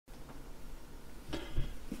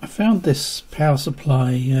I found this power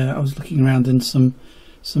supply. I was looking around in some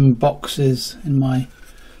boxes in my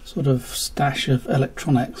sort of stash of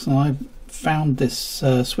electronics, and I found this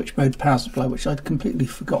switch mode power supply, which I'd completely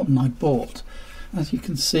forgotten I bought. As you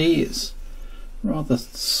can see, it's rather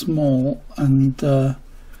small and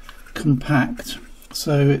compact,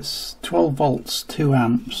 so it's 12 volts 2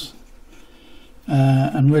 amps,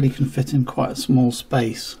 and really can fit in quite a small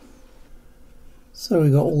space. So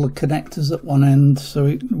we got all the connectors at one end, so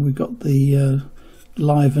we got the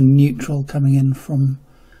live and neutral coming in from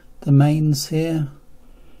the mains here.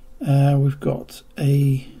 We've got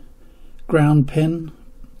a ground pin,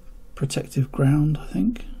 protective ground I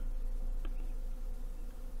think,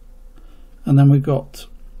 and then we've got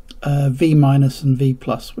V minus and V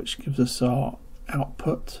plus, which gives us our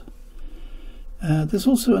output. There's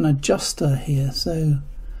also an adjuster here, so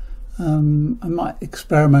I might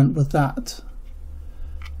experiment with that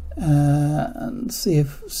and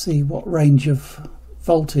see what range of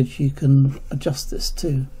voltage you can adjust this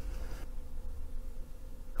to.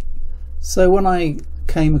 So when I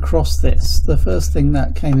came across this, the first thing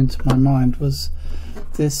that came into my mind was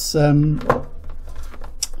this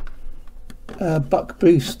buck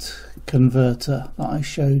boost converter that I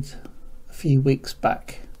showed a few weeks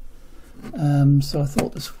back. So I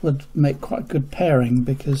thought this would make quite a good pairing,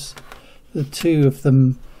 because the two of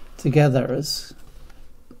them together it's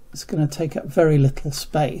going to take up very little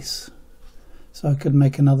space, so I could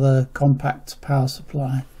make another compact power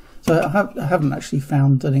supply. So I haven't actually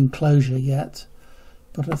found an enclosure yet,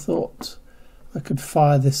 but I thought I could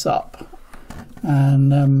fire this up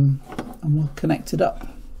and we'll connect it up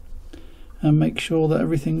and make sure that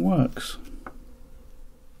everything works.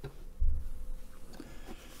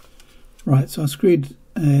 Right, so I screwed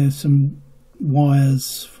some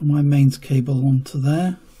wires for my mains cable onto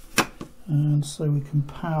there, and so we can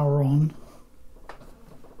power on.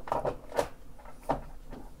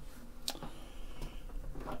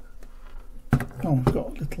 Oh, we've got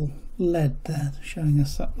a little LED there showing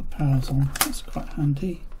us that the power's on. That's quite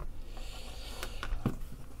handy.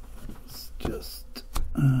 Let's just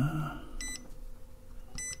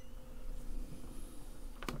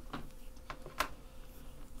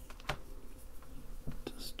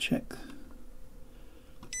check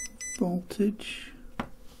voltage.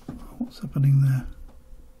 What's happening there?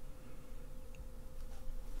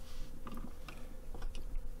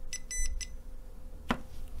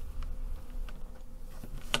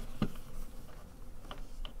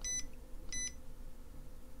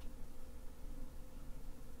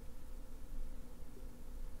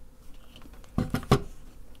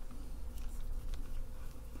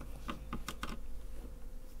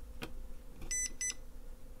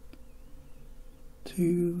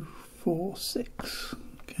 Two, 4, 6.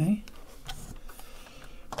 Okay.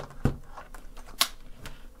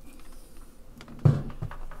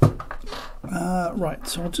 Right,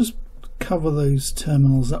 so I'll just cover those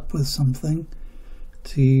terminals up with something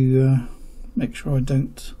to make sure I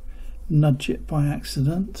don't nudge it by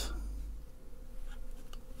accident.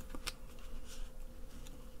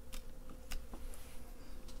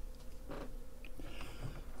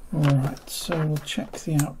 Alright, so we'll check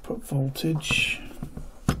the output voltage.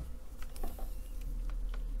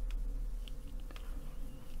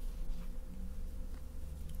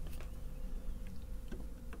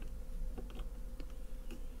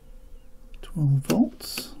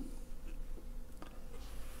 Volts.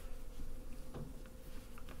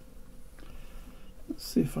 Let's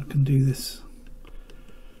see if I can do this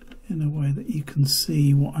in a way that you can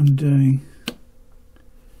see what I'm doing.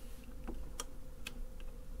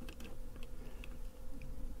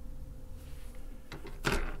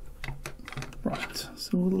 Right,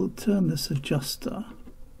 so we'll turn this adjuster.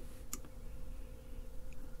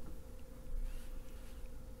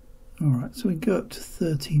 Alright, so we go up to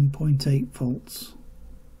 13.8 volts,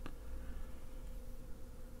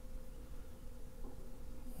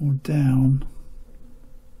 or down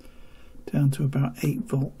to about 8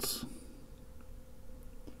 volts.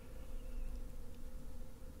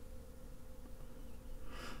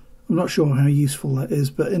 I'm not sure how useful that is,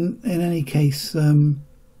 but in any case,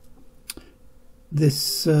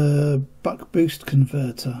 this buck boost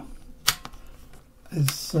converter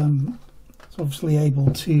is obviously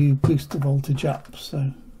able to boost the voltage up,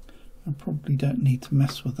 so I probably don't need to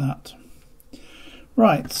mess with that.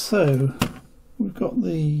 Right, so we've got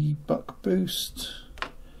the buck boost,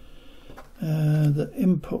 the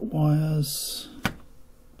input wires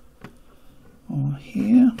are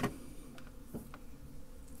here.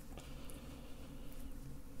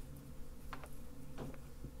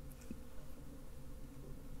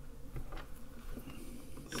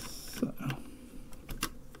 So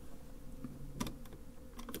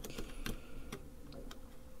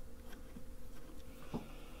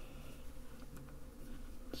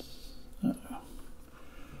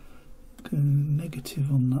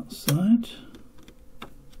that side.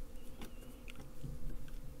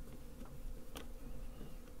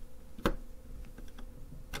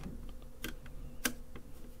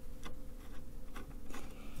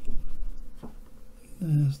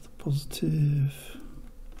 There's the positive.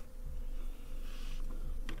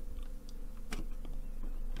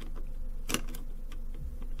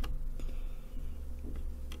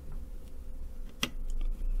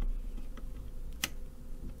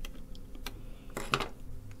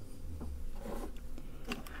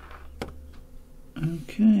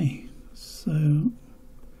 Okay, so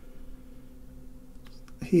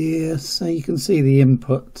here, so you can see the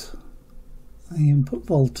input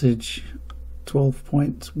voltage,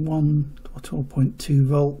 12.1 or 12.2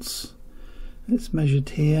 volts. It's measured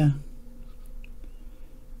here.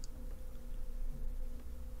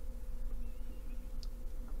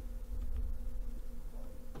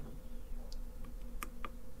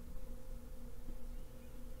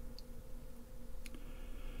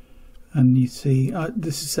 And you see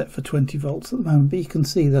this is set for 20 volts at the moment, but you can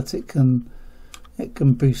see that it can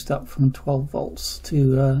boost up from 12 volts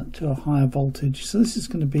to a higher voltage. So this is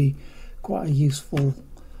going to be quite a useful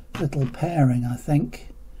little pairing, I think.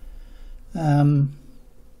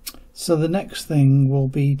 So the next thing will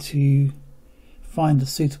be to find a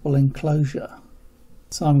suitable enclosure.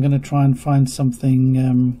 So I'm going to try and find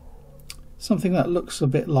something something that looks a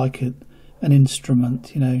bit like an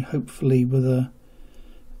instrument, you know, hopefully with a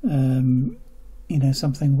you know,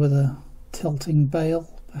 something with a tilting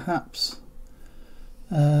bail perhaps.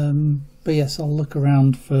 But yes, I'll look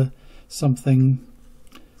around for something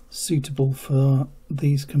suitable for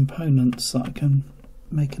these components so I can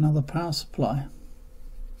make another power supply.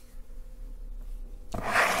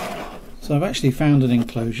 So I've actually found an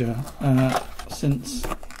enclosure since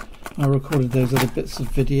I recorded those other bits of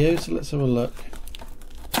video, so let's have a look.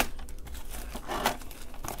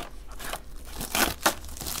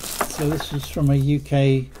 So this is from a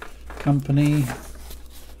UK company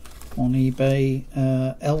on eBay,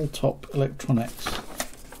 L-Top Electronics. It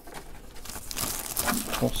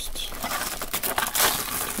cost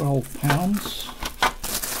 £12.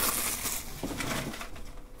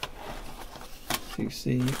 So you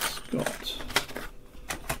see it's got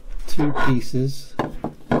two pieces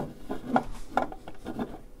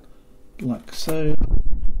like so.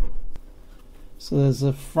 So there's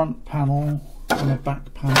a front panel and a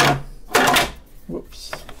back panel.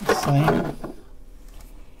 Whoops, the same.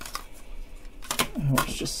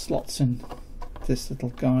 Which just slots in this little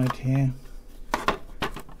guide here.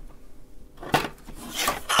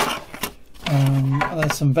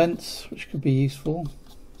 There's some vents which could be useful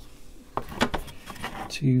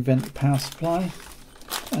to vent the power supply,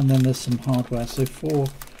 and then there's some hardware, so 4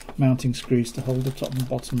 mounting screws to hold the top and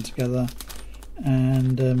bottom together,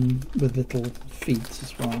 and with little feet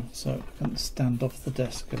as well, so it can stand off the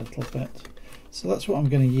desk a little bit. So that's what I'm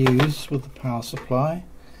going to use with the power supply.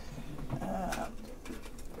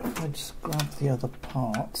 If I just grab the other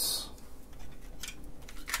parts.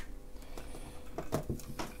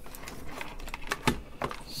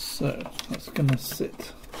 So that's going to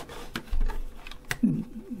sit in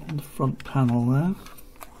the front panel there.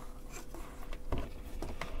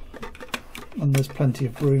 And there's plenty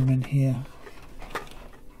of room in here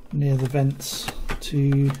near the vents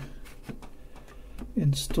to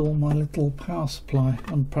install my little power supply,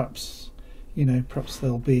 and perhaps, you know, perhaps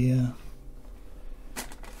there'll be a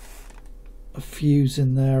fuse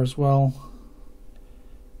in there as well.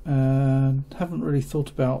 And haven't really thought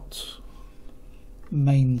about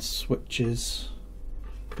main switches,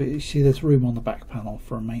 but you see there's room on the back panel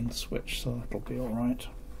for a main switch, so that'll be alright.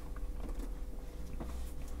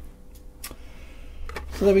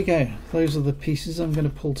 So there we go, those are the pieces I'm going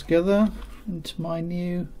to pull together into my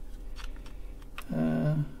new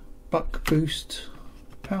buck boost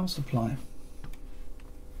power supply.